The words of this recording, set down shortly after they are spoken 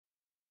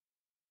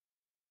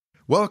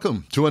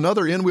Welcome to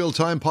another In Wheel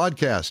Time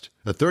podcast,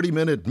 a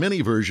 30-minute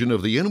mini version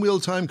of the In Wheel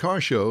Time car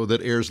show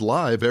that airs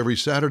live every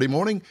Saturday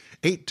morning,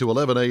 8 to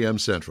 11 a.m.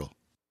 Central.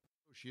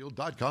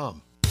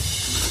 Shield.com.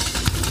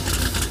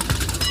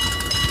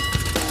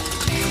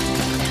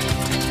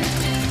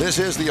 This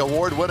is the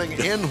award-winning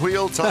In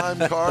Wheel Time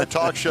car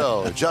talk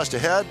show. Just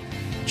ahead,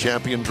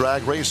 champion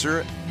drag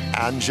racer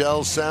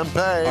Angelle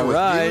Sampey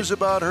with news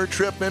about her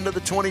trip into the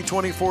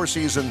 2024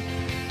 season.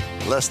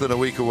 Less than a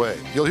week away.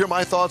 You'll hear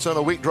my thoughts on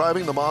a week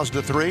driving the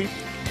Mazda3,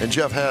 and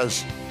Jeff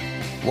has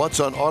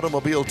what's on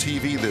automobile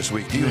TV this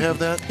week. Do you have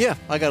that? Yeah,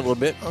 I got a little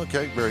bit.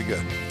 Okay, very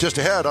good. Just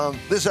ahead on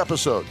this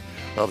episode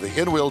of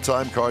the In Wheel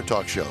Time Car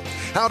Talk Show.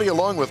 Howdy,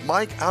 along with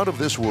Mike Out of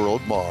This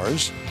World,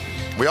 Mars.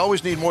 We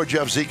always need more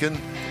Jeff Zekin.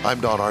 I'm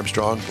Don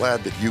Armstrong.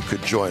 Glad that you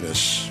could join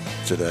us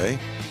today.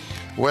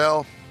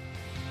 Well,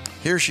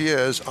 here she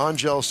is,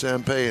 Angelle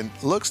Sampey, and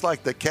looks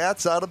like the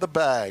cat's out of the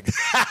bag.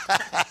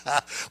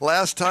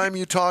 Last time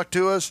you talked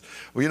to us,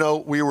 we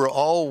were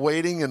all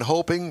waiting and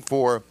hoping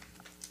for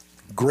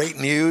great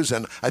news,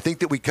 and I think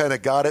that we kind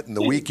of got it, and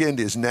the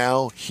weekend is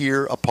now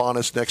here upon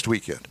us next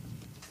weekend.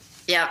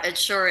 Yeah, it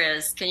sure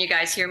is. Can you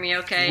guys hear me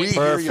okay? We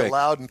hear you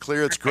loud and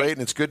clear. It's great,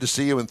 and it's good to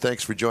see you, and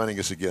thanks for joining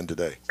us again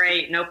today.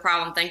 Great, no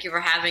problem. Thank you for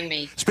having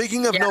me.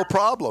 Speaking of no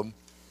problem.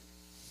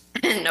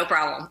 No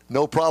problem.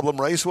 No Problem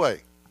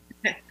Raceway.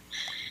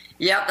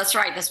 Yep, that's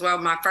right. That's where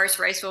my first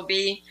race will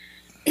be.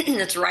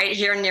 It's right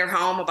here near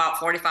home, about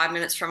 45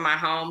 minutes from my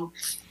home.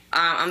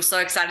 I'm so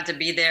excited to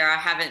be there. I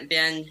haven't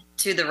been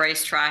to the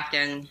racetrack,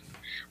 and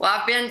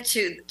I've been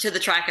to the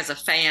track as a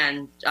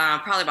fan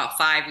probably about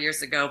 5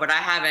 years ago, but I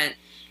haven't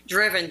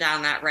driven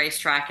down that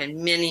racetrack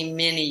in many,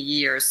 many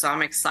years. So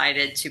I'm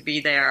excited to be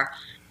there.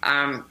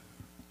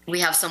 We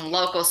have some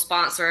local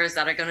sponsors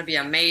that are going to be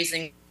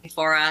amazing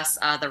for us.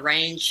 The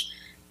Range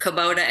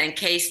Kubota and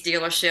Case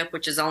dealership,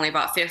 which is only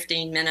about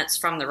 15 minutes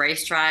from the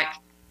racetrack.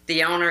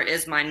 The owner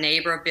is my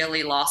neighbor,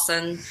 Billy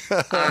Lawson.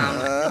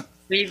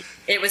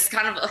 It was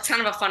kind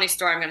of a funny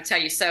story I'm going to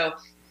tell you. So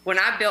when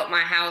I built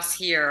my house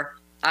here,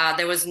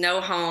 there was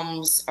no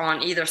homes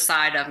on either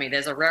side of me.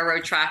 There's a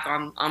railroad track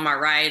on my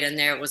right, and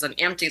there was an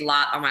empty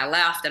lot on my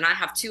left, and I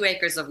have 2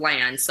 acres of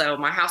land. So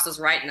my house is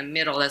right in the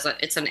middle. It's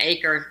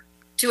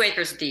 2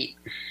 acres deep.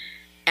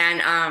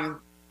 And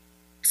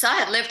so I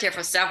had lived here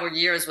for several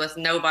years with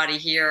nobody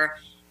here.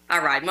 I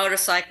ride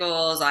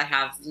motorcycles. I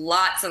have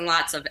lots and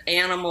lots of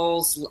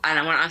animals.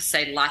 And when I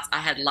say lots, I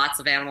had lots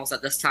of animals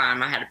at this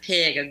time. I had a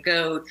pig, a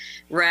goat,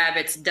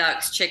 rabbits,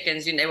 ducks,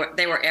 chickens.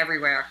 They were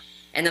everywhere.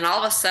 And then all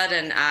of a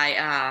sudden,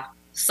 I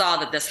saw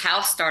that this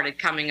house started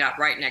coming up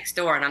right next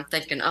door. And I'm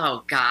thinking,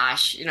 oh,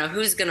 gosh,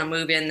 who's going to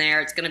move in there?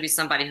 It's going to be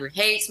somebody who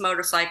hates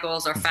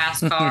motorcycles or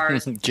fast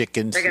cars.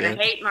 Chickens. They're going to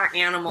hate my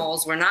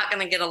animals. We're not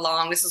going to get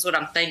along. This is what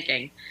I'm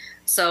thinking.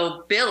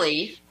 So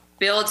Billy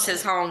builds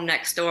his home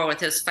next door with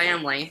his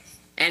family,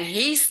 and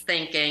he's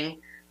thinking,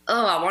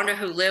 oh, I wonder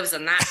who lives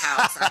in that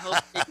house. I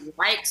hope she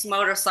likes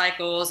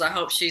motorcycles. I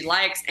hope she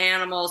likes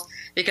animals,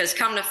 because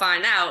come to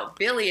find out,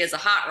 Billy is a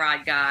hot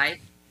rod guy.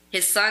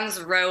 His sons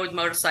rode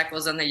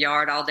motorcycles in the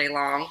yard all day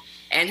long,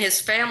 and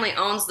his family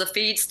owns the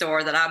feed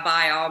store that I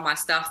buy all my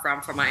stuff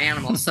from for my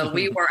animals. So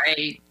we were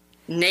a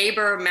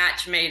neighbor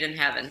match made in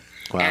heaven.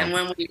 Wow.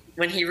 And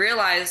when he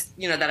realized,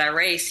 that I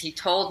race, he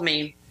told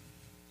me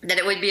that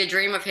it would be a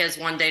dream of his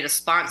one day to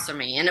sponsor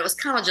me. And it was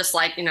kind of just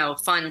like,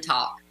 fun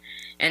talk.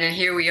 And then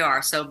here we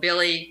are. So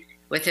Billy,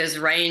 with his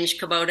Range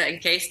Kubota and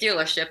Case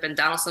dealership in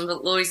Donaldsonville,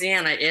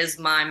 Louisiana, is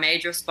my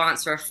major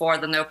sponsor for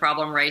the No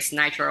Problem Race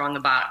Nitro on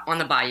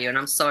the Bayou. And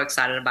I'm so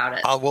excited about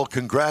it. Well,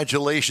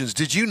 congratulations.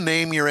 Did you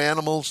name your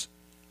animals?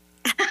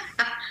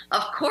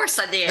 Of course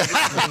I did.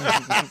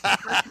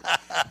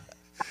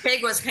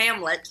 Pig was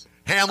Hamlet.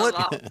 Hamlet?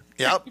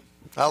 Yep.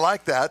 I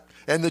like that.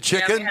 And the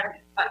chicken? Yeah,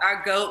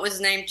 our goat was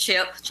named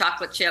Chip,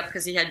 Chocolate Chip,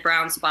 because he had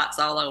brown spots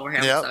all over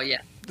him. Yep. So,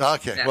 yeah.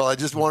 Okay. Yeah. Well, I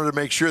just wanted to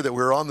make sure that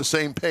we're on the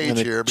same page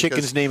here.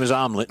 Chicken's name is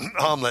Omelet.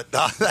 Omelet.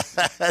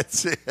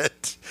 That's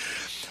it.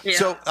 Yeah.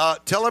 So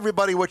tell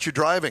everybody what you're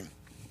driving.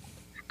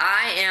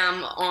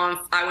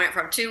 I went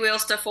from 2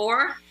 wheels to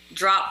 4,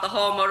 dropped the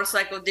whole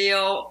motorcycle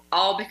deal,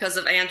 all because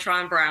of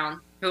Antron Brown,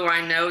 who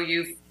I know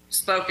you've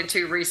spoken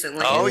to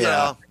recently. Oh,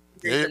 yeah.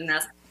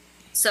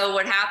 So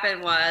what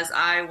happened was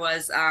I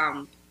was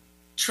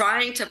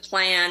trying to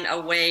plan a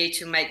way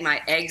to make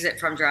my exit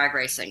from drag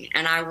racing.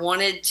 And I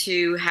wanted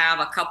to have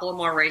a couple of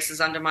more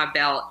races under my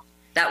belt.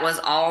 That was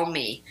all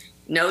me.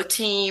 No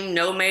team,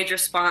 no major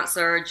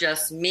sponsor,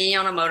 just me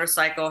on a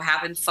motorcycle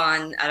having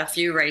fun at a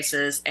few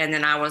races. And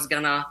then I was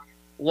going to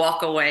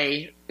walk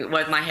away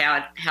with my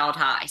head held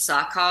high. So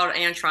I called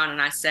Antron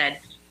and I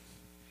said,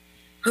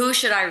 who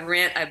should I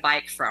rent a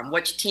bike from?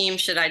 Which team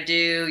should I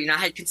do? I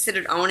had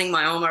considered owning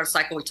my own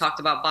motorcycle. We talked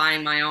about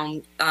buying my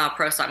own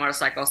pro stock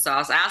motorcycle. So I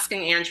was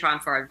asking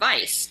Antron for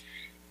advice.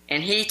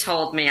 And he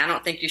told me, I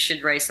don't think you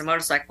should race a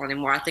motorcycle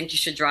anymore. I think you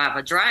should drive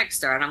a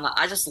dragster. And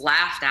I just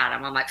laughed at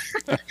him. I'm like,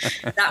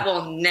 that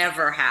will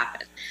never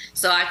happen.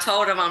 So I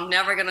told him I'm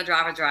never going to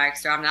drive a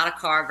dragster. I'm not a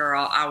car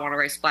girl. I want to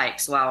race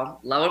bikes.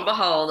 Well, lo and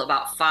behold,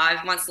 about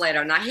 5 months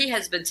later, now he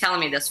has been telling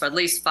me this for at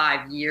least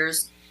 5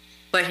 years,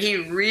 but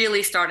he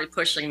really started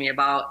pushing me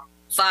about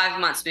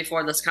 5 months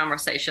before this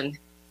conversation,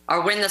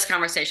 or when this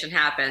conversation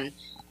happened,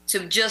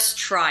 to just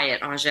try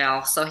it,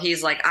 Angelle. So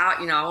he's like, I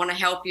want to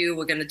help you.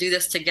 We're going to do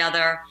this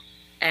together.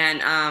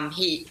 And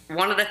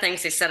one of the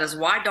things he said is,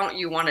 why don't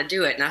you want to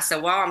do it? And I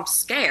said, well, I'm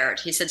scared.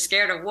 He said,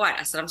 scared of what?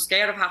 I said, I'm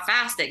scared of how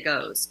fast it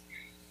goes.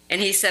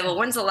 And he said, well,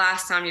 when's the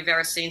last time you've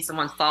ever seen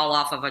someone fall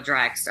off of a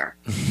dragster?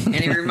 And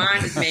he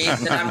reminded me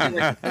that I'm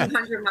doing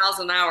 200 miles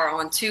an hour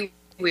on two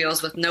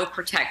wheels with no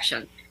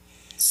protection.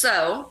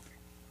 So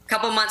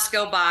couple months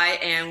go by,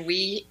 and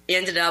we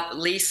ended up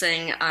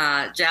leasing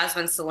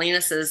Jasmine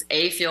Salinas's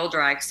A-Fuel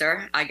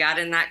dragster. I got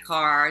in that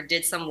car,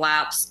 did some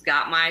laps,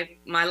 got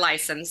my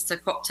license to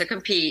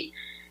compete,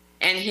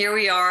 and here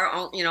we are,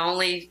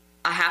 only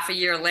a half a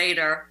year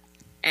later,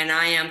 and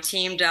I am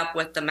teamed up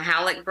with the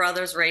Mahalik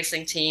Brothers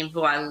racing team,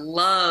 who I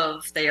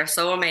love. They are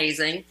so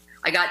amazing.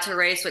 I got to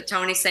race with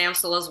Tony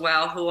Samsel as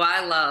well, who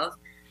I love.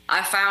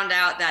 I found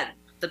out that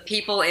the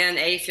people in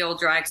A-Fuel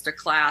dragster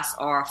class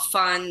are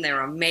fun.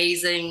 They're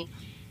amazing.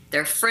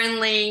 They're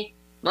friendly.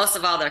 Most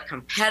of all, they're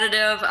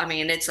competitive. I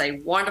mean, it's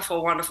a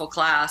wonderful, wonderful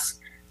class.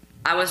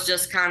 I was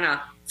just kind of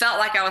felt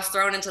like I was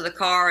thrown into the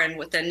car, and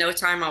within no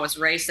time I was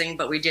racing,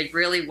 but we did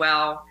really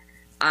well.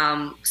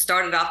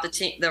 Started off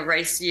the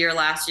race year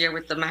last year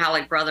with the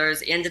Mahalik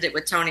Brothers, ended it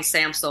with Tony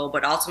Samsel,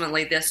 but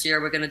ultimately this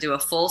year we're going to do a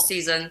full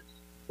season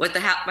with the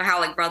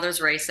Mahalik Brothers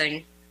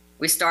racing.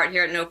 We start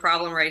here at No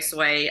Problem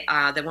Raceway,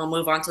 then we'll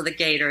move on to the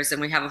Gators,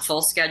 and we have a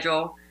full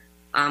schedule.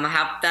 I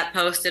have that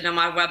posted on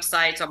my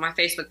website, on my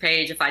Facebook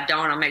page. If I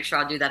don't, I'll make sure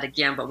I'll do that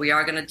again. But we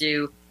are going to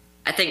do,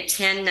 I think,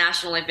 10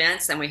 national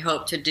events, and we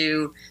hope to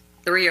do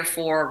 3 or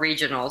 4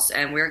 regionals,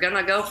 and we're going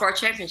to go for a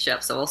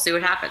championship, so we'll see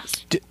what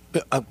happens.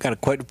 I've got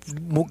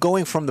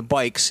going from the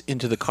bikes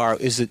into the car,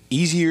 is it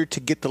easier to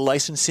get the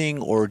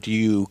licensing, or do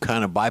you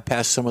kind of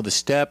bypass some of the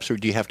steps, or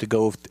do you have to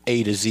go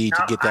A to Z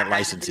to get that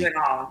licensing? I had to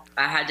do it all.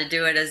 I had to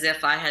do it as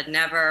if I had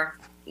never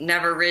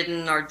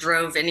ridden or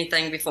drove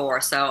anything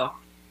before. So,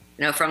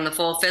 from the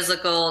full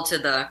physical to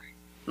the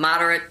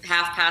moderate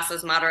half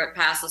passes, moderate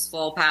passes,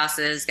 full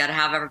passes, got to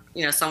have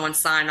someone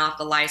sign off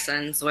the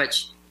license,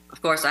 which,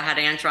 of course, I had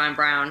Antron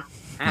Brown.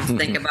 I have to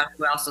think about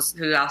who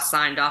else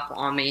signed off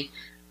on me.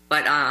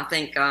 But I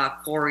think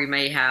Corey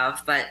may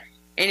have. But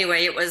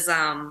anyway, it was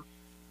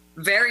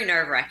very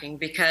nerve-wracking,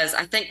 because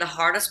I think the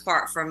hardest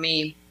part for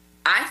me,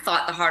 I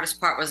thought the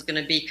hardest part was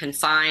going to be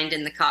confined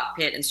in the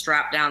cockpit and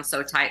strapped down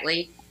so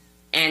tightly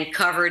and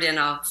covered in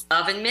a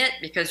oven mitt,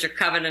 because you're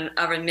covered in an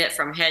oven mitt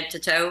from head to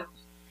toe.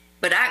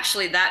 But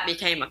actually that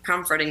became a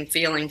comforting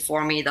feeling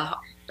for me. The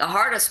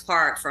hardest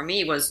part for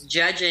me was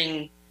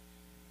judging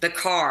the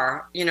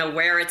car,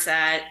 where it's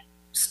at,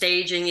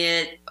 staging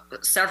it.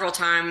 Several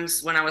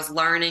times when I was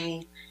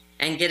learning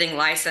and getting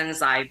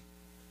licensed, I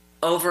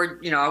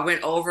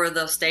went over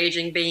the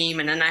staging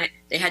beam, and then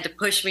they had to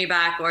push me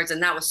backwards,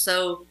 and that was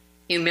so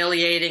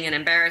humiliating and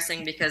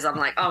embarrassing, because I'm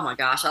like, oh my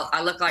gosh,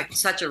 I look like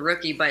such a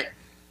rookie. But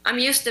I'm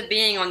used to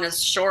being on this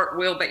short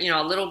wheel, but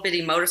a little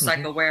bitty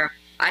motorcycle where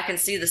I can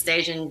see the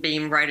staging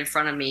beam right in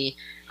front of me.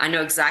 I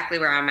know exactly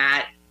where I'm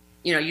at.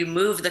 You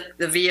move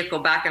the vehicle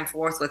back and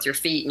forth with your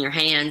feet and your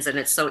hands, and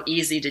it's so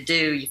easy to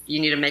do. You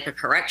need to make a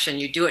correction,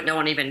 you do it, no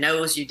one even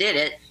knows you did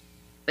it.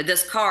 But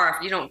this car,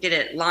 if you don't get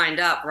it lined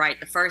up right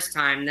the first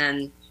time,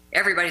 then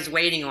everybody's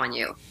waiting on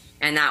you.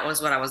 And that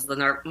was what I was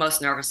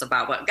most nervous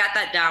about. But got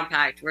that down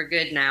packed. We're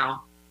good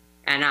now.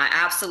 And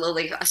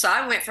so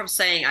I went from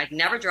saying I'd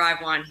never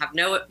drive one, have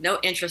no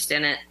interest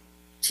in it,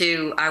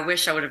 to I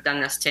wish I would have done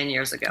this 10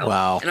 years ago.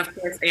 Wow. And of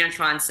course,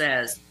 Antron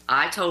says,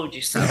 I told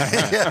you so.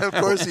 Yeah, of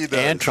course he does.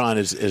 Antron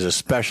is a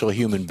special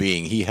human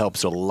being. He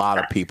helps a lot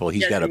of people.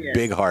 He's got a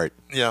big heart.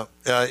 Yeah,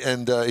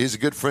 and he's a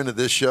good friend of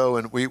this show,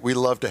 and we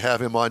love to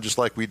have him on just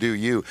like we do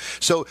you.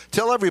 So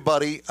tell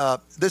everybody,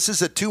 this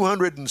is a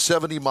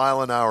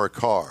 270-mile-an-hour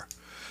car.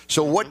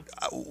 So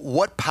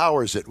what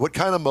powers it? What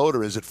kind of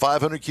motor is it?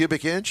 500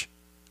 cubic inch?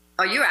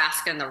 Oh, you're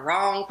asking the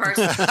wrong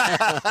person.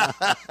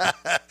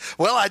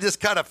 Well, I just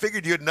kind of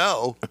figured you'd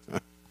know.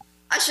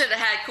 I should have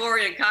had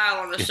Corey and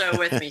Kyle on the show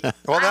with me.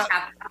 Well, I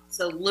have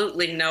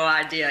absolutely no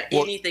idea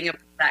anything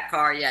about that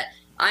car yet.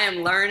 I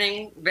am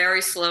learning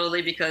very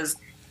slowly, because,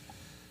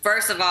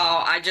 first of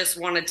all, I just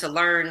wanted to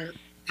learn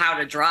how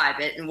to drive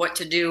it and what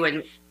to do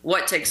and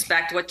what to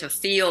expect, what to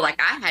feel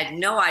like. I had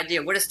no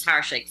idea. What does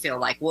tire shake feel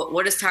like?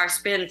 What does tire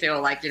spin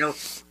feel like?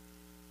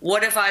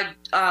 What if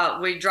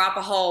we drop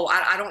a hole?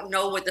 I don't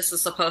know what this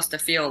is supposed to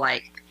feel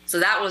like. So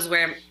that was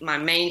where my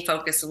main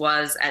focus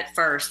was at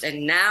first.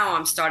 And now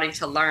I'm starting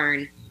to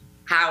learn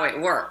how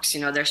it works.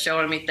 They're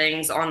showing me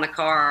things on the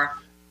car,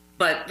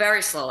 but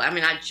very slowly. I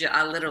mean,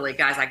 I literally,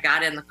 guys, I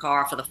got in the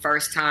car for the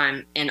first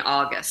time in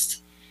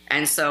August.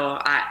 And so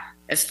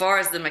as far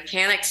as the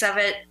mechanics of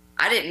it,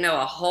 I didn't know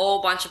a whole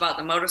bunch about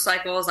the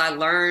motorcycles. I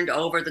learned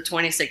over the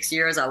 26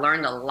 years, I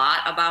learned a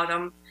lot about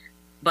them,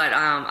 but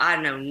I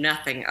know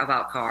nothing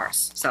about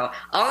cars. So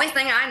only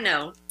thing I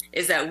know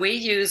is that we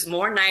use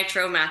more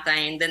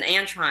nitromethane than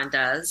Antron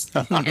does.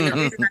 And the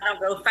reason I don't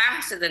go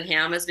faster than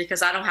him is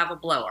because I don't have a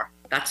blower.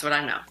 That's what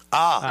I know.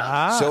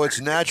 So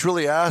it's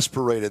naturally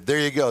aspirated. There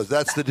you go.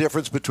 That's the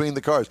difference between the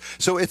cars.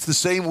 So it's the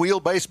same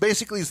wheelbase.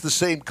 Basically, it's the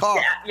same car.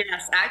 Yeah,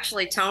 yes.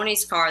 Actually,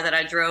 Tony's car that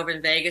I drove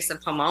in Vegas and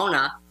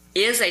Pomona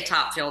is a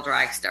Top Fuel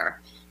dragster.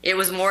 It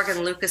was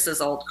Morgan Lucas's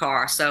old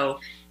car.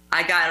 So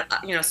I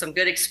got, some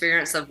good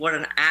experience of what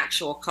an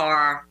actual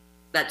car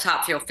that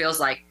Top Fuel feels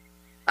like.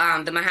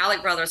 The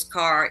Mahalik Brothers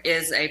car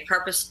is a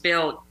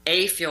purpose-built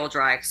A-fuel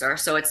dragster,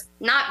 so it's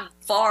not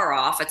far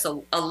off. It's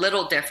a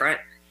little different.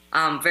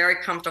 Very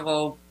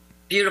comfortable,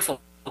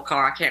 beautiful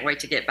car. I can't wait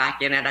to get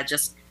back in it. I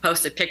just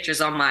posted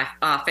pictures on my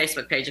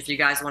Facebook page if you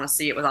guys want to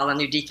see it with all the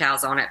new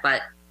decals on it.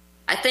 But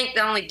I think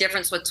the only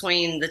difference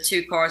between the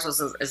two cars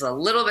is a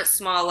little bit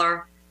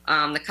smaller.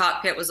 The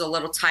cockpit was a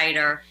little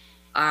tighter.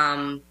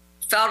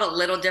 Felt a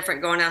little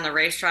different going down the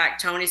racetrack.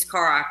 Tony's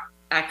car,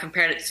 I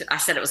compared it to, I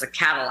said it was a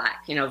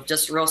Cadillac,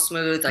 just real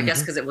smooth. I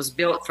guess because it was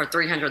built for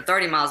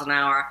 330 miles an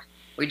hour.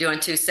 We're doing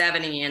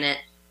 270 in it.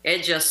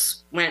 It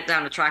just went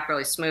down the track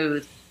really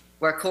smooth.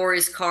 Where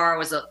Corey's car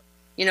was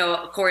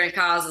Corey and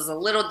Kyle's is a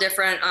little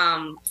different.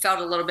 Felt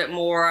a little bit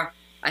more.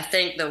 I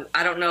think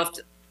I don't know if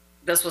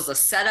this was a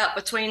setup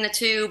between the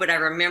two, but I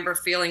remember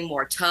feeling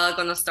more tug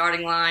on the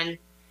starting line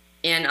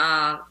in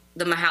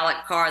the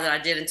Mahalik car that I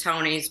did in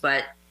Tony's.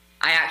 But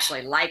I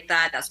actually like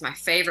that. That's my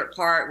favorite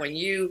part. When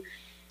you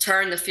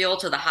turn the fuel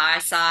to the high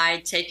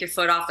side, take your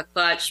foot off the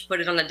clutch, put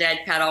it on the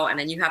dead pedal, and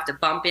then you have to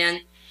bump in.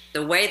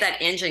 The way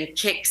that engine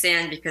kicks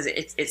in, because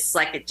it's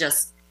like it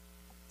just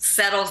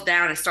settles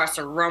down and starts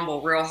to rumble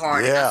real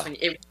hard. Yeah. And that's when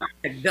it wants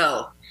to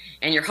go.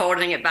 And you're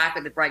holding it back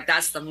with the brake.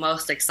 That's the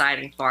most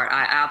exciting part.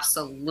 I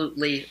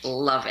absolutely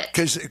love it.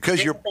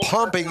 Because you're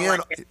pumping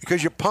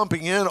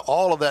in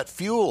all of that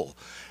fuel.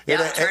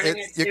 Yeah,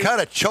 you're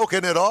kind of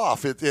choking it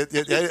off. It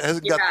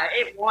hasn't got. Yeah,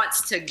 it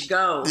wants to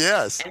go.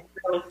 Yes. And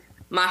so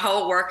my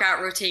whole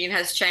workout routine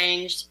has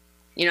changed.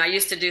 I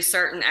used to do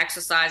certain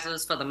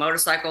exercises for the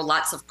motorcycle,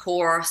 lots of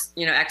core,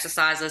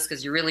 exercises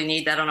because you really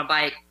need that on a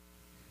bike.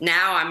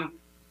 Now I'm,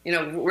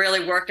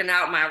 really working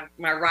out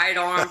my right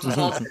arm to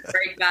hold the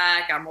brake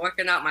back. I'm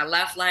working out my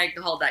left leg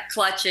to hold that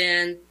clutch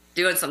in,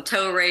 doing some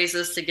toe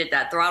raises to get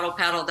that throttle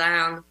pedal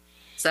down.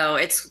 So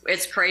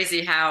it's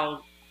crazy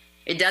how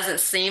it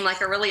doesn't seem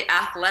like a really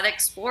athletic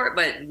sport,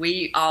 but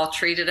we all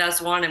treat it as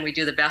one, and we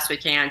do the best we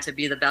can to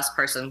be the best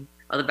person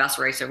or the best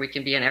racer we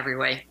can be in every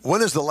way.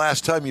 When is the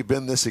last time you've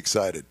been this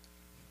excited?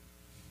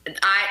 When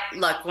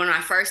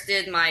I first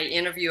did my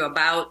interview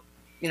about,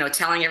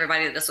 telling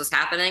everybody that this was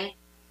happening,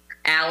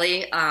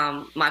 Allie,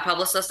 my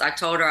publicist, I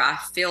told her I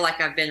feel like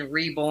I've been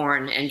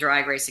reborn in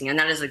drag racing, and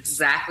that is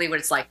exactly what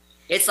it's like.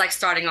 It's like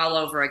starting all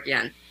over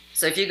again.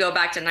 So if you go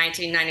back to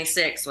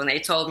 1996 when they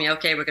told me,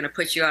 okay, we're going to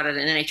put you out at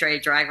an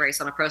NHRA drag race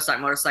on a pro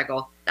stock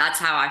motorcycle, that's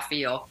how I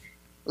feel.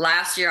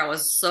 Last year I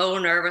was so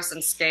nervous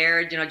and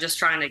scared, just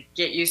trying to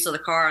get used to the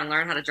car and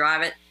learn how to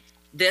drive it.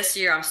 This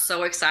year I'm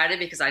so excited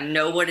because I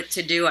know what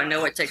to do. I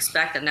know what to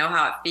expect. I know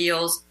how it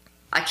feels.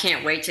 I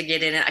can't wait to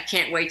get in it. I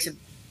can't wait to.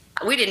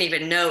 We didn't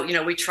even know,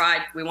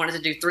 we wanted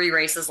to do 3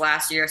 races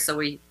last year, so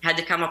we had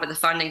to come up with the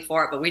funding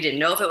for it, but we didn't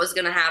know if it was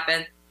going to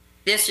happen.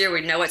 This year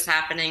we know what's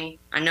happening.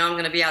 I know I'm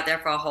going to be out there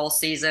for a whole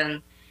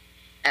season.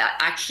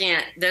 I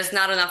can't, there's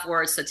not enough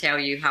words to tell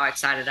you how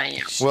excited I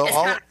am.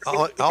 Well,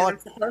 I'm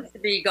supposed to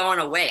be going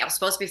away. I'm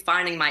supposed to be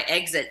finding my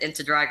exit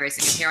into drag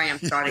racing, and here I am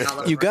starting all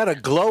over. You got a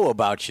glow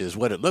about you is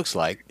what it looks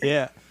like.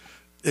 Yeah.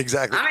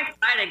 Exactly. I'm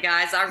excited,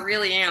 guys. I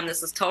really am.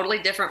 This is totally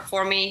different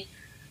for me.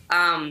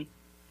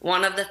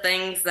 One of the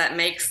things that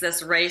makes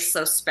this race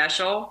so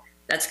special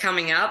that's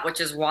coming up, which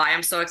is why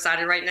I'm so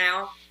excited right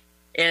now,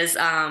 is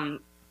my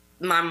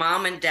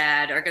mom and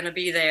dad are going to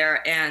be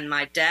there, and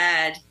my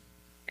dad,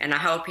 and I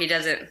hope he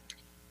doesn't,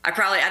 I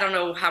don't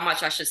know how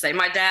much I should say.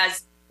 My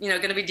dad's,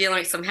 going to be dealing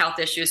with some health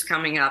issues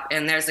coming up,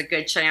 and there's a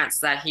good chance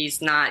that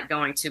he's not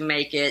going to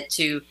make it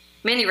to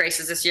many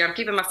races this year. I'm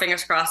keeping my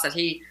fingers crossed that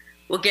he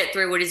will get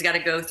through what he's got to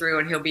go through,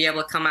 and he'll be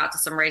able to come out to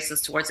some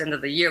races towards the end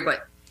of the year,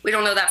 but we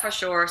don't know that for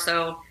sure.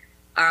 So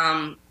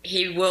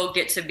he will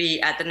get to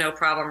be at the No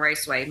Problem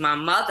Raceway. My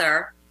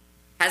mother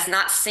has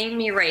not seen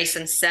me race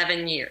in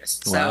 7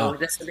 years. Wow. So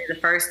this will be the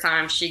first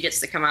time she gets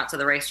to come out to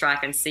the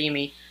racetrack and see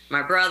me.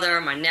 My brother,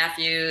 my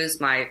nephews,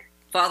 my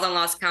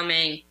father-in-law's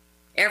coming,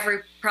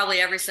 probably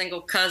every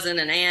single cousin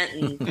and aunt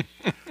and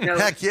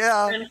Heck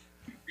yeah.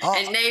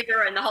 And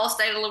neighbor and the whole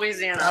state of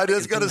Louisiana. I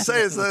was going to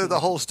say, the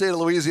whole state of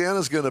Louisiana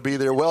is going to be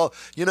there. Well,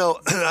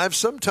 I've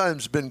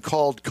sometimes been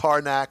called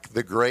Karnak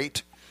the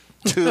Great,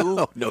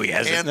 too. No, he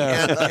hasn't.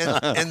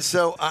 And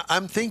so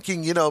I'm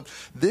thinking,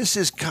 this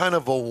is kind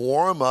of a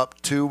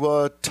warm-up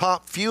to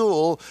Top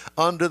Fuel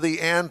under the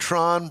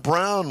Antron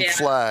Brown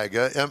flag.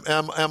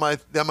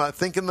 Am I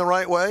thinking the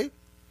right way?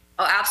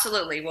 Oh,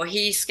 absolutely. Well,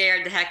 he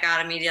scared the heck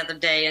out of me the other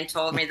day and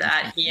told me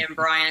that he and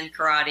Brian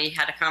Karate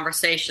had a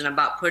conversation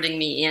about putting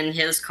me in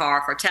his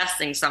car for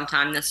testing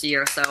sometime this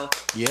year. So,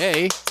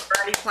 yay!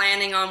 Already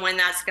planning on when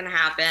that's going to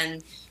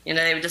happen. You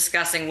know, they were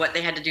discussing what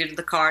they had to do to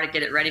the car to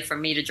get it ready for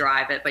me to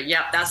drive it. But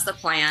yep, that's the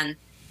plan.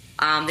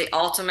 The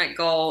ultimate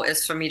goal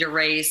is for me to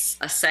race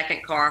a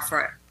second car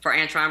for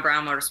Antron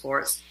Brown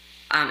Motorsports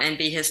and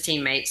be his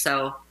teammate.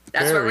 So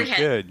that's where we're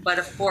headed. But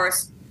of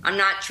course, I'm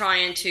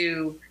trying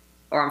to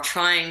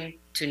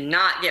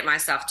not get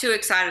myself too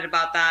excited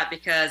about that,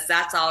 because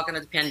that's all going to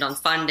depend on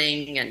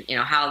funding and, you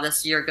know, how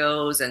this year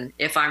goes and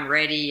if I'm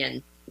ready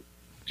and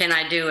can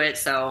I do it.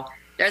 So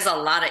there's a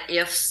lot of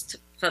ifs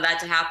for that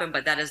to happen,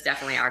 but that is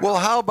definitely our goal. Well,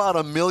 how about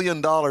 $1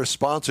 million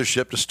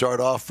sponsorship to start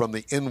off from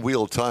the In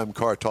Wheel Time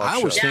Car Talk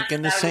Show? I was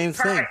thinking the same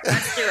thing.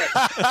 Let's do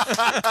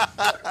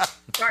it.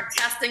 Start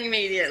testing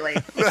immediately.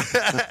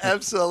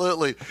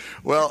 Absolutely.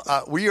 Well,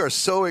 we are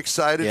so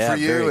excited for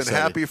you and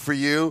happy for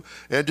you.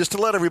 And just to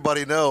let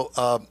everybody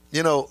know,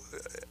 you know,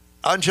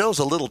 Angelle's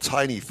a little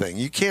tiny thing.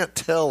 You can't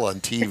tell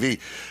on TV.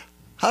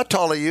 How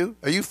tall are you?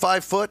 Are you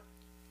 5 foot?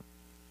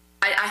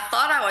 I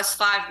thought I was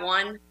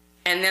 5'1".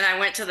 And then I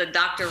went to the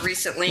doctor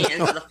recently,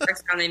 and for the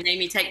first time, they made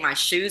me take my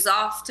shoes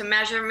off to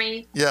measure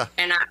me. Yeah.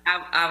 And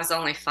I was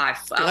only 5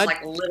 foot. I was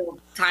like a little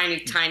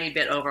tiny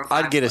bit over 5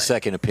 foot. I'd get a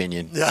second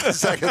opinion. Yeah, a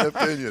second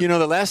opinion. You know,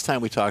 the last time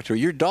we talked to her,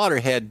 your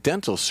daughter had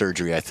dental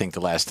surgery, I think,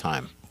 the last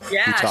time.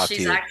 Yeah,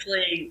 she's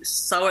actually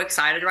so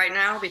excited right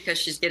now because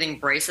she's getting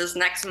braces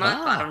next month.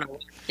 I don't know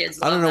what kids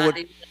love. I don't know what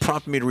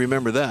prompted me to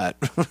remember that.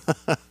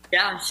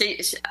 Yeah,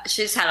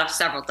 she's had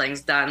several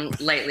things done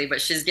lately, but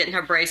she's getting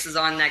her braces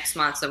on next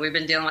month, so we've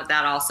been dealing with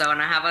that also.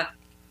 And I have a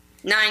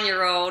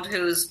 9-year-old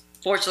who's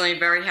fortunately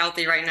very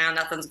healthy right now.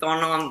 Nothing's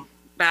going on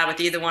bad with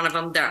either one of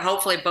them. They're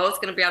hopefully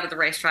both going to be out at the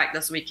racetrack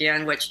this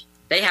weekend, which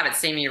they haven't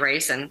seen me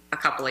race in a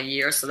couple of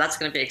years, so that's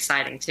going to be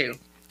exciting too.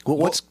 Well,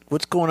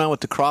 what's going on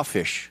with the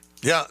crawfish?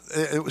 Yeah,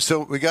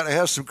 so we got to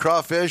have some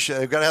crawfish.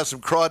 We've got to have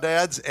some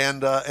crawdads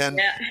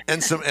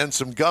and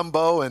some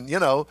gumbo, and you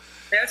know.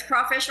 There's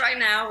crawfish right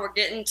now. We're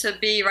getting to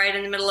be right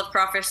in the middle of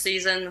crawfish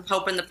season.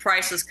 Hoping the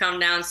prices come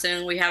down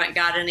soon. We haven't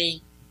got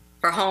any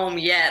for home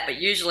yet, but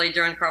usually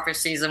during crawfish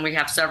season we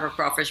have several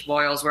crawfish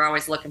boils. We're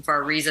always looking for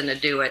a reason to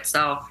do it.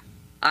 So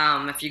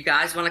if you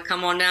guys want to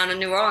come on down to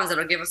New Orleans,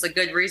 it'll give us a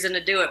good reason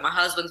to do it. My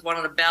husband's one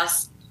of the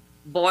best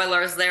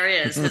boilers there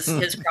is. His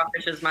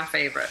crawfish is my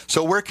favorite.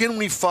 So where can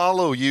we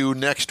follow you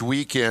next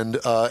weekend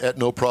at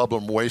No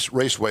Problem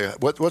Raceway?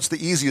 What's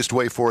the easiest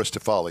way for us to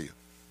follow you?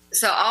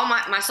 So all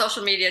my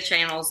social media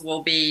channels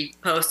will be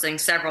posting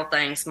several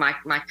things. My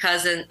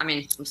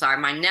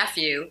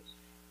nephew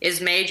is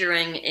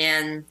majoring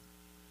in,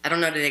 I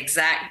don't know the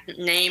exact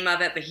name of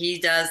it, but he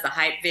does the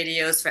hype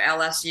videos for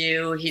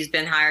LSU. He's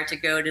been hired to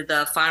go to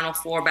the Final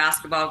Four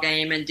basketball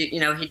game, and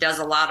he does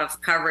a lot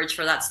of coverage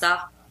for that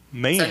stuff.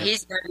 Man. So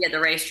he's going to be at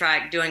the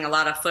racetrack doing a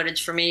lot of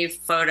footage for me,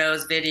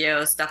 photos,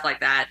 videos, stuff like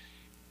that.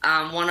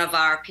 One of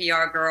our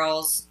PR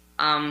girls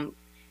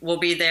will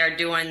be there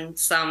doing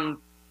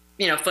some,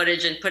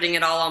 footage and putting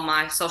it all on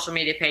my social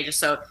media pages.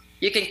 So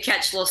you can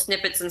catch little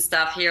snippets and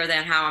stuff here,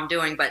 then how I'm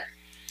doing. But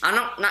I'm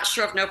not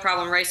sure if No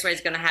Problem Raceway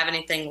is going to have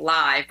anything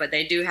live, but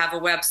they do have a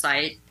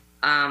website.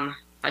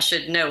 I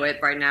should know it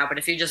right now, but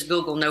if you just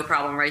Google No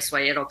Problem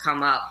Raceway, it'll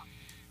come up.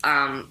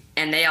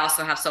 And they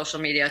also have social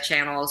media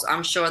channels.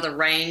 I'm sure the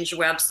Range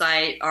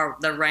website or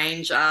the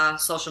Range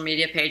social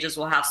media pages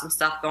will have some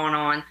stuff going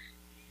on.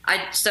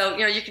 So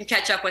you can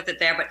catch up with it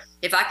there. But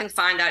if I can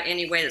find out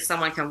any way that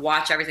someone can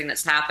watch everything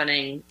that's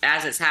happening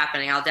as it's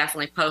happening, I'll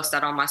definitely post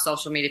that on my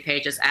social media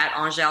pages. At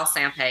Angelle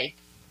Sampey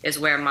is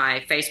where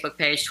my Facebook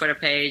page, Twitter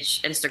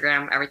page,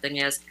 Instagram, everything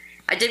is.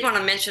 I did want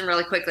to mention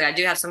really quickly, I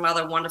do have some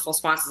other wonderful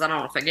sponsors. I don't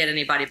know if I forget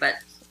anybody, but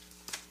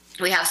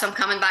we have some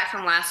coming back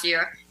from last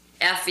year.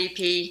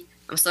 FVP,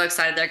 I'm so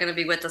excited. They're going to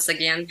be with us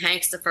again.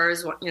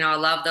 Hankstafers, I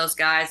love those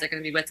guys. They're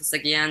going to be with us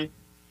again.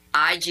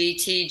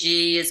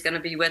 IGTG is going to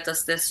be with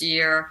us this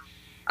year.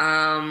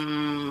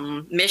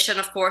 Mission,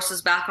 of course,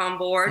 is back on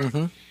board.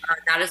 Mm-hmm.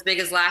 Not as big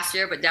as last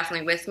year, but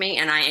definitely with me.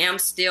 And I am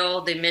still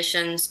the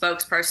Mission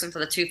spokesperson for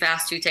the Too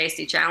Fast, Too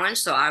Tasty Challenge.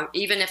 So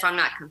even if I'm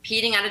not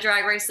competing at a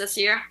drag race this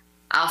year,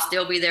 I'll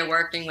still be there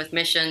working with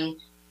Mission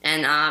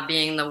and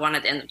being the one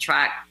at the end of the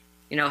track,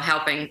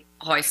 helping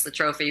hoist the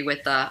trophy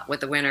with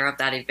the winner of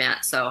that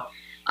event. So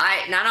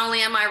not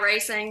only am I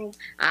racing,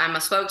 I'm a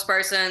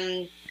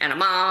spokesperson and a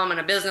mom and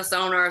a business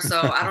owner. So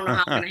I don't know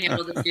how I'm going to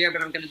handle this year,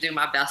 but I'm going to do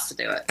my best to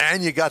do it.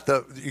 And you got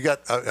a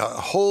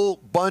whole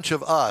bunch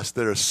of us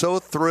that are so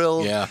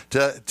thrilled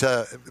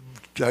to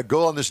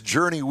go on this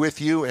journey with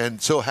you, and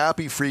so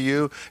happy for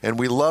you. And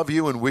we love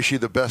you and wish you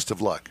the best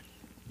of luck.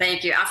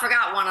 Thank you. I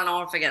forgot one, and I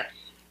won't forget it.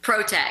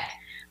 ProTech.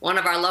 One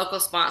of our local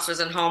sponsors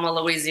in Houma,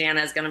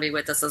 Louisiana, is going to be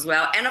with us as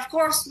well. And, of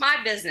course, my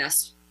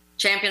business,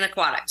 Champion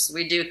Aquatics.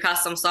 We do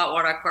custom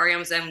saltwater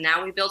aquariums, and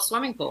now we build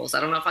swimming pools.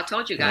 I don't know if I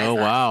told you guys. Oh,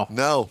 that. wow.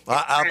 No,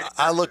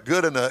 I look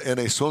good in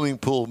a swimming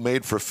pool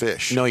made for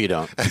fish. No, you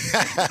don't.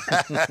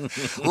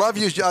 Love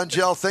you,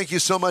 Angelle. Thank you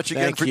so much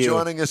again Thank for you.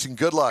 joining us, and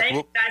good luck. Thank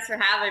you guys for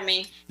having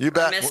me. You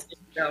bet. I missed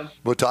you.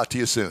 We'll talk to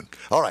you soon.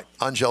 All right,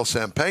 Angelle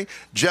Sampey.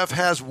 Jeff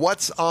has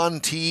What's on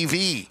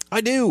TV.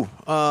 I do.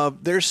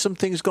 There's some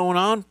things going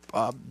on.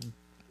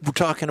 We're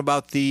talking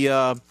about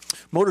the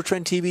Motor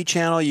Trend TV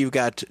channel. You've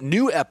got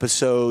new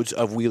episodes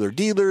of Wheeler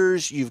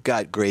Dealers. You've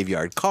got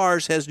Graveyard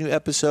Cars has new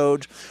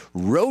episodes.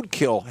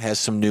 Roadkill has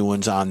some new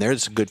ones on there.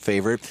 It's a good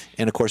favorite.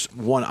 And, of course,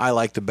 one I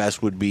like the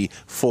best would be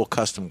Full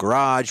Custom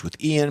Garage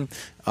with Ian.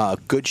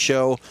 Good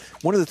show.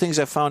 One of the things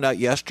I found out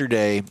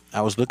yesterday,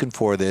 I was looking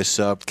for this.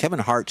 Kevin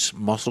Hart's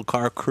Muscle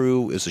Car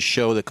Crew is a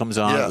show that comes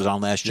on. Yeah. It was on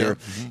last year.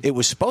 Mm-hmm. It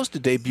was supposed to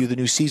debut the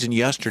new season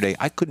yesterday.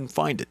 I couldn't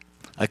find it.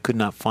 I could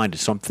not find it.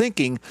 So I'm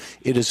thinking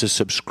it is a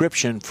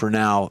subscription for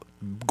now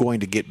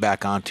going to get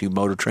back onto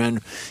Motor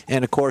Trend.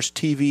 And, of course,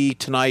 TV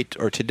tonight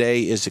or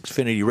today is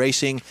Xfinity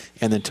Racing,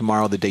 and then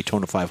tomorrow the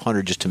Daytona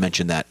 500, just to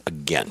mention that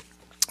again.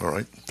 All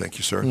right. Thank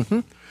you, sir.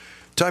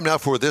 Time now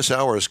for this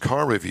hour's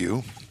car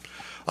review.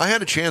 I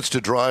had a chance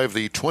to drive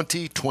the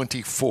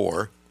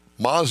 2024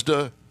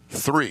 Mazda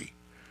 3.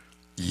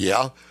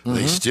 Yeah,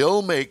 they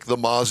still make the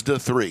Mazda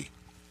 3.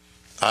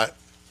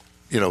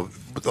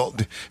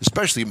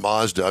 Especially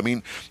Mazda. I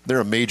mean, they're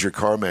a major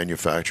car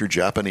manufacturer,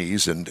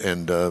 Japanese, and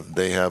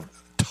they have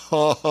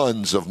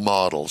tons of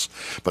models.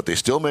 But they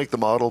still make the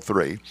Model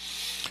 3.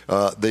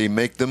 They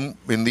make them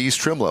in these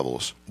trim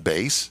levels: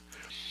 Base,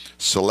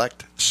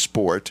 Select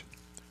Sport,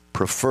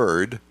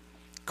 Preferred,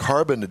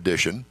 Carbon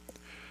Edition,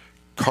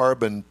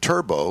 Carbon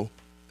Turbo,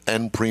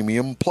 and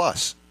Premium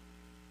Plus.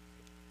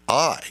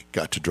 I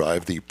got to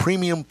drive the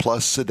Premium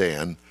Plus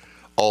sedan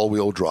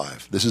all-wheel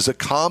drive. This is a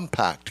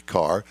compact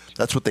car.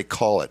 That's what they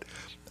call it.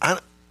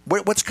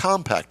 What's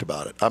compact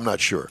about it? I'm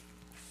not sure.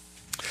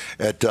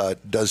 It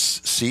does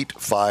seat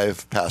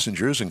 5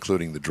 passengers,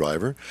 including the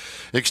driver.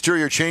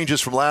 Exterior changes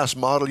from last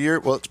model year.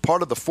 Well, it's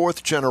part of the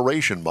 4th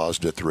generation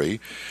Mazda 3,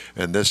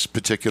 and this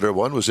particular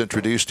one was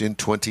introduced in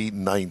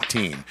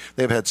 2019.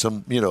 They've had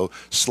some,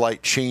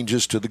 slight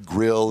changes to the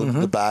grille and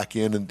the back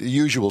end and the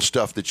usual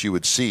stuff that you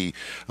would see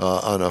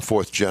on a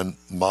 4th gen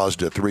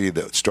Mazda 3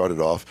 that started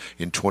off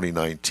in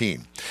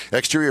 2019.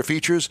 Exterior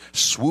features: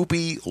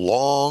 swoopy,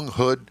 long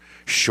hood,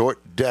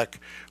 short deck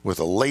with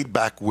a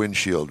laid-back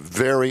windshield,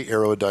 very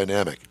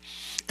aerodynamic.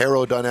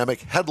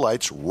 Aerodynamic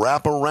headlights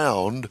wrap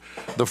around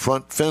the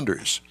front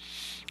fenders.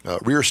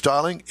 Rear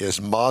styling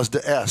is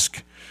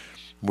Mazda-esque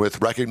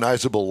with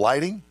recognizable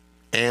lighting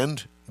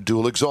and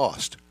dual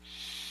exhaust.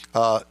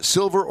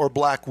 Silver or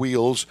black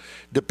wheels,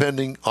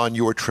 depending on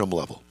your trim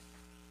level.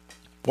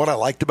 What I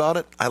liked about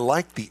it, I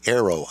liked the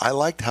aero. I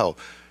liked how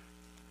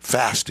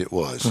fast it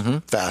was,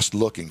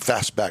 fast-looking,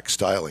 fastback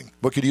styling.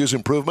 What could use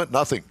improvement?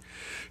 Nothing.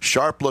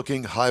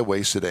 Sharp-looking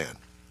highway sedan.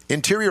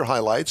 Interior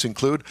highlights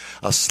include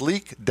a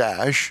sleek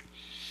dash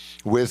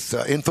with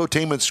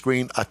infotainment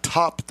screen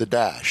atop the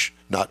dash,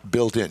 not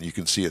built in. You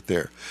can see it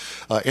there.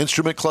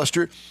 Instrument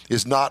cluster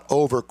is not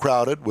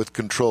overcrowded with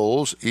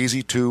controls,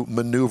 easy to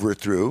maneuver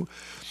through.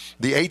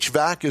 The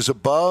HVAC is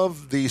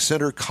above the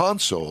center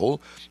console,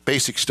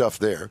 basic stuff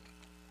there.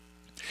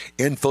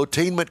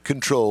 Infotainment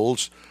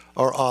controls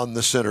are on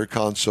the center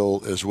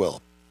console as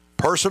well.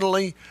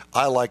 Personally,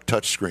 I like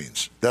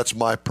touchscreens. That's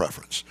my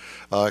preference.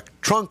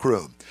 Trunk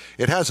room.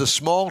 It has a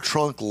small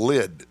trunk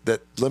lid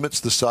that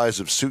limits the size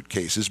of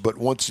suitcases, but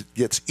once it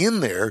gets in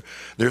there,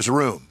 there's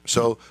room.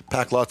 So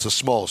pack lots of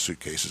small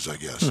suitcases, I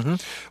guess.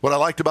 What I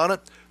liked about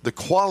it, the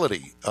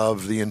quality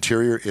of the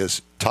interior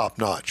is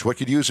top-notch. What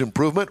could use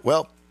improvement?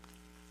 Well,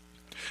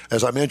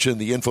 as I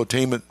mentioned, the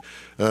infotainment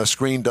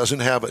screen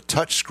doesn't have a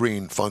touch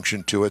screen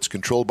function to it. It's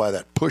controlled by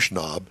that push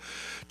knob.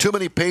 Too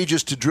many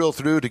pages to drill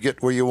through to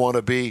get where you want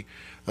to be,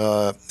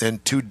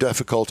 and too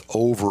difficult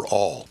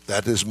overall.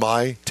 That is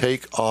my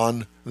take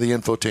on the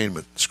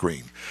infotainment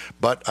screen.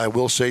 But I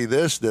will say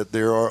this, that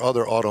there are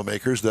other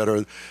automakers that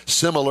are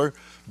similar,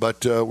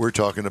 but we're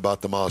talking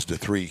about the Mazda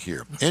 3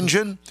 here.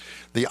 Engine,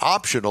 the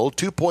optional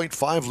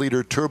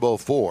 2.5-liter Turbo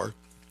 4,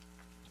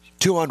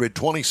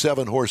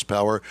 227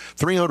 horsepower,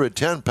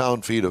 310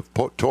 pound-feet of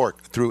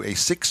torque through a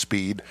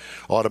 6-speed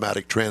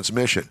automatic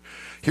transmission.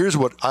 Here's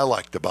what I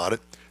liked about it.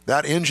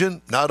 That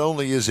engine, not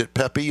only is it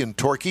peppy and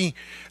torquey,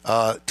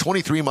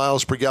 23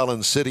 miles per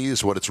gallon city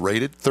is what it's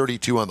rated,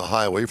 32 on the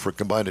highway for a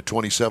combined of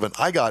 27.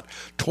 I got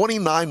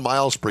 29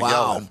 miles per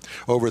gallon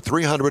over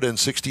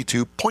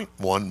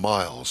 362.1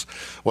 miles.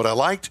 What I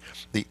liked,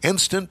 the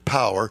instant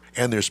power,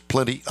 and there's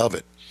plenty of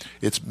it.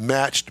 It's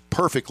matched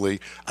perfectly.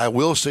 I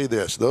will say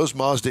this, those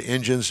Mazda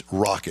engines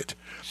rock it.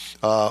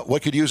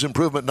 What could use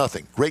improvement?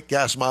 Nothing. Great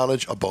gas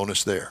mileage, a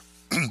bonus there.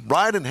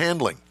 Ride and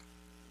handling.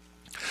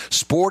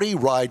 Sporty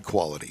ride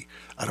quality.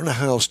 I don't know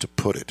how else to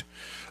put it.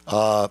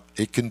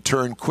 It can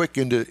turn quick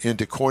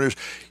into corners.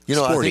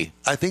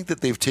 I think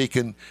that they've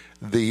taken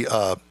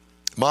the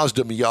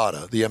Mazda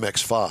Miata, the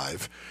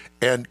MX-5,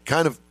 and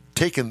kind of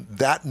taken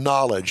that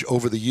knowledge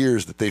over the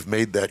years that they've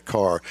made that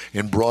car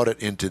and brought it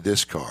into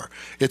this car.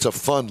 It's a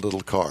fun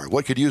little car.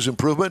 What could use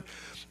improvement?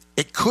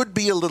 It could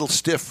be a little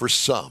stiff for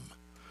some,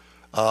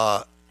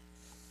 but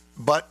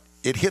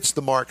it hits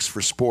the marks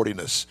for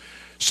sportiness.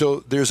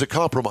 So there's a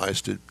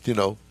compromise to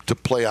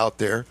play out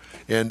there.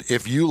 And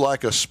if you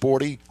like a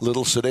sporty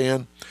little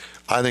sedan,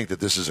 I think that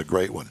this is a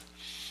great one.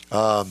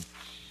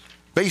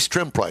 Base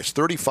trim price,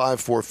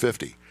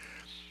 $35,450.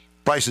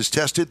 Prices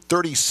tested,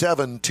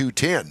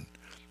 $37,210.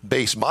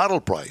 Base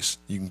model price,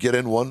 you can get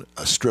in one,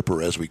 a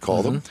stripper as we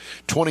call them,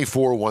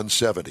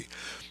 $24,170.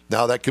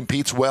 Now that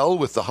competes well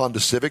with the Honda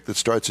Civic that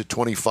starts at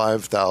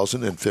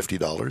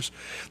 $25,050,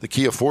 the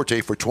Kia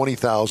Forte for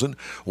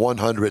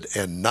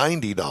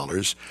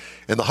 $20,190,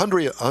 and the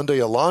Hyundai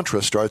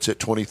Elantra starts at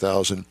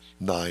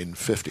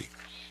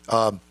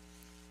 $20,950.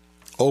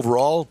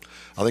 Overall,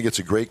 I think it's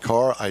a great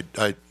car.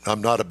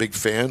 I'm not a big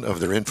fan of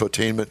their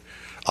infotainment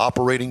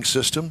operating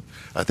system.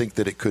 I think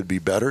that it could be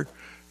better.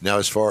 Now,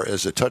 as far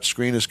as the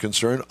touchscreen is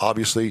concerned,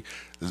 obviously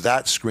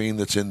that screen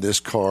that's in this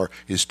car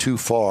is too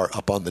far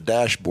up on the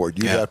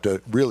dashboard. You have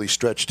to really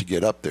stretch to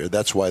get up there.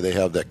 That's why they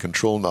have that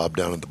control knob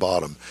down at the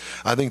bottom.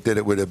 I think that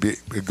it would be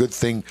a good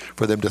thing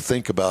for them to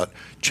think about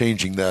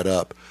changing that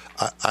up.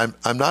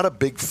 I'm not a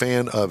big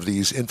fan of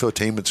these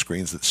infotainment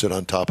screens that sit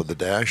on top of the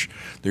dash.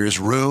 There is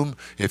room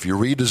if you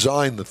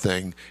redesign the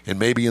thing, and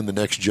maybe in the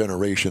next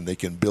generation they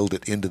can build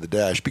it into the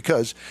dash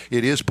because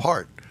it is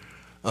part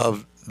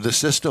of the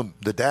system,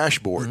 the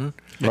dashboard.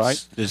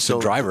 Right. It's the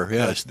driver,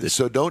 yeah.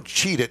 So don't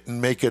cheat it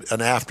and make it an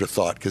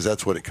afterthought because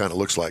that's what it kind of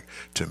looks like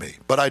to me.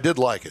 But I did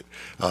like it.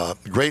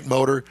 Great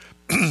motor,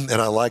 and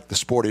I like the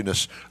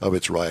sportiness of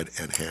its ride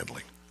and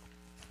handling.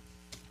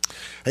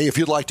 Hey, if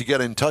you'd like to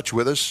get in touch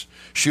with us,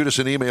 shoot us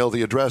an email.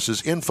 The address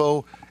is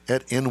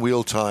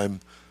info@inwheeltime.com.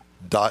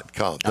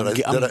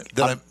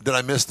 Did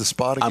I miss the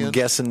spot again? I'm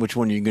guessing which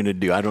one you're going to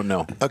do. I don't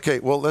know. Okay,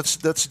 well let's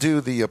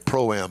do the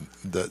Pro-Am,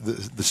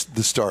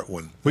 the start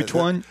one. Which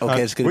one?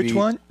 Okay, it's going to be which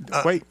one?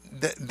 Wait,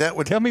 that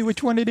would tell me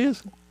which one it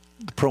is.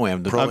 the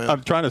Pro-Am.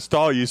 I'm trying to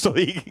stall you so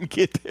he can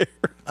get there.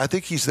 I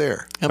think he's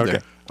there. I'm Okay.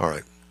 there. All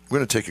right. We're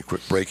going to take a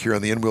quick break here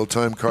on the In-Wheel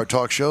Time Car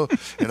Talk Show,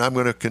 and I'm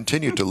going to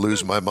continue to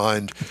lose my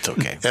mind. It's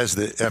okay.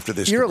 After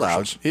this. You're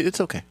commercials. allowed.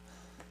 It's okay.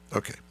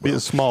 Okay. Be Well,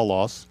 a small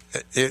loss.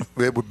 it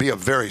would be a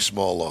very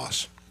small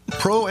loss.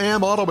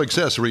 Pro-Am Auto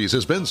Accessories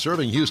has been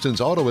serving Houston's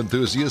auto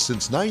enthusiasts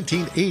since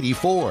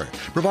 1984,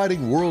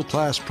 providing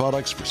world-class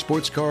products for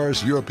sports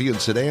cars, European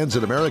sedans,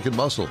 and American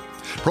muscle.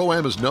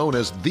 Pro-Am is known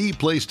as the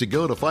place to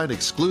go to find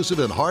exclusive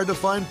and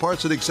hard-to-find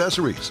parts and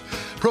accessories.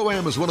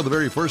 Pro-Am is one of the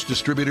very first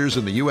distributors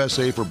in the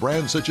USA for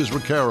brands such as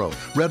Recaro,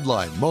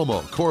 Redline,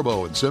 Momo,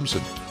 Corbo, and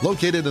Simpson.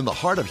 Located in the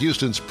heart of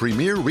Houston's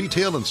premier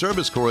retail and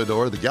service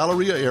corridor, the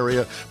Galleria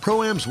area,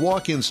 Pro-Am's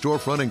walk-in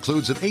storefront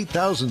includes an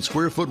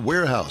 8,000-square-foot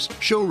warehouse,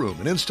 showroom,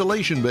 and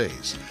installation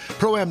bays.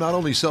 Pro-Am not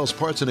only sells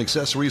parts and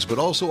accessories, but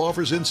also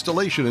offers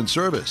installation and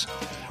service.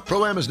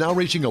 Pro-Am is now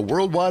reaching a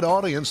worldwide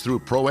audience through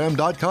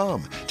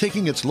Pro-Am.com,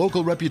 taking its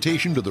local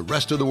reputation to the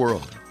rest of the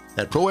world.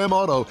 At Pro-Am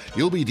Auto,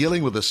 you'll be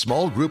dealing with a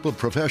small group of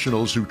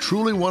professionals who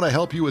truly want to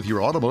help you with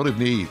your automotive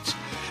needs.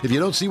 If you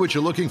don't see what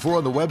you're looking for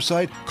on the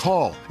website,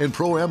 call and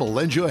Pro-Am will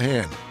lend you a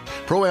hand.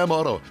 Pro-Am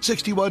Auto,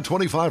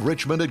 6125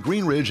 Richmond at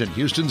Green Ridge in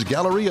Houston's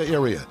Galleria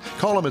area.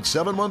 Call them at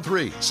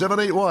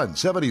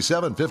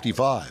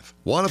 713-781-7755.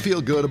 Want to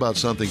feel good about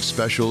something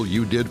special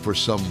you did for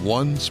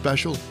someone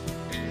special?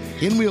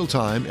 In-Wheel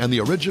Time and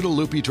the original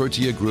Lupe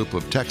Tortilla group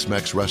of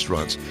Tex-Mex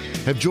restaurants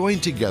have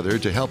joined together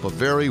to help a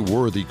very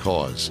worthy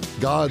cause,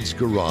 God's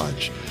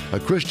Garage, a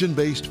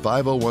Christian-based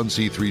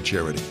 501c3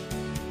 charity.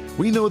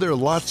 We know there are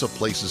lots of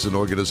places and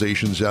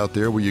organizations out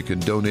there where you can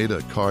donate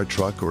a car,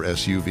 truck, or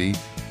SUV,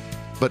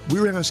 but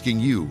we're asking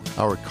you,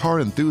 our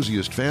car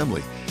enthusiast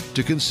family,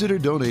 to consider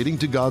donating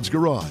to God's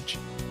Garage.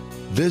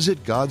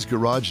 Visit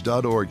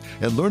godsgarage.org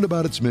and learn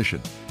about its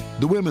mission,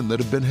 the women that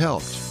have been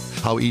helped,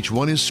 how each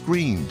one is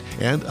screened,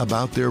 and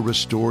about their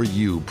Restore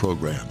You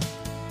program.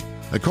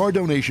 A car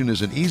donation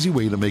is an easy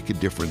way to make a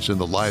difference in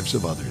the lives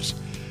of others.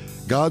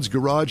 God's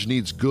Garage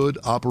needs good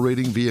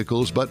operating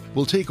vehicles, but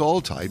will take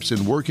all types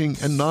in working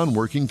and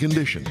non-working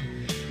condition.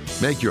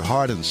 Make your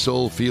heart and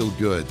soul feel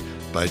good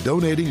by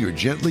donating your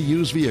gently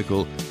used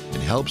vehicle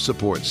and help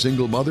support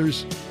single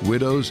mothers,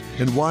 widows,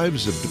 and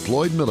wives of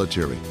deployed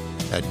military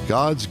at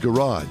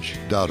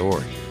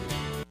godsgarage.org.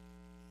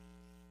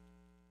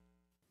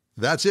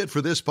 That's it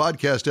for this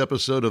podcast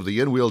episode of the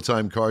In-Wheel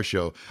Time Car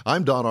Show.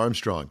 I'm Don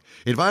Armstrong,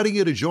 inviting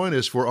you to join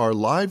us for our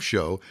live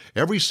show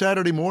every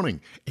Saturday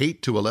morning,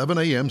 8 to 11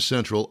 a.m.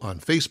 Central on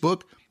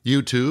Facebook,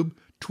 YouTube,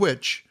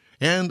 Twitch,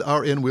 and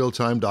our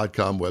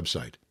InWheelTime.com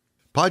website.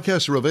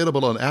 Podcasts are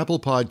available on Apple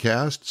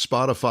Podcasts,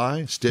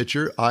 Spotify,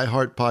 Stitcher,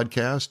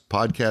 iHeartPodcast,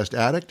 Podcast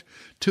Addict,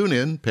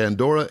 TuneIn,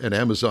 Pandora, and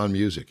Amazon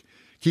Music.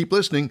 Keep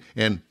listening,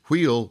 and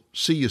we'll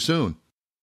see you soon.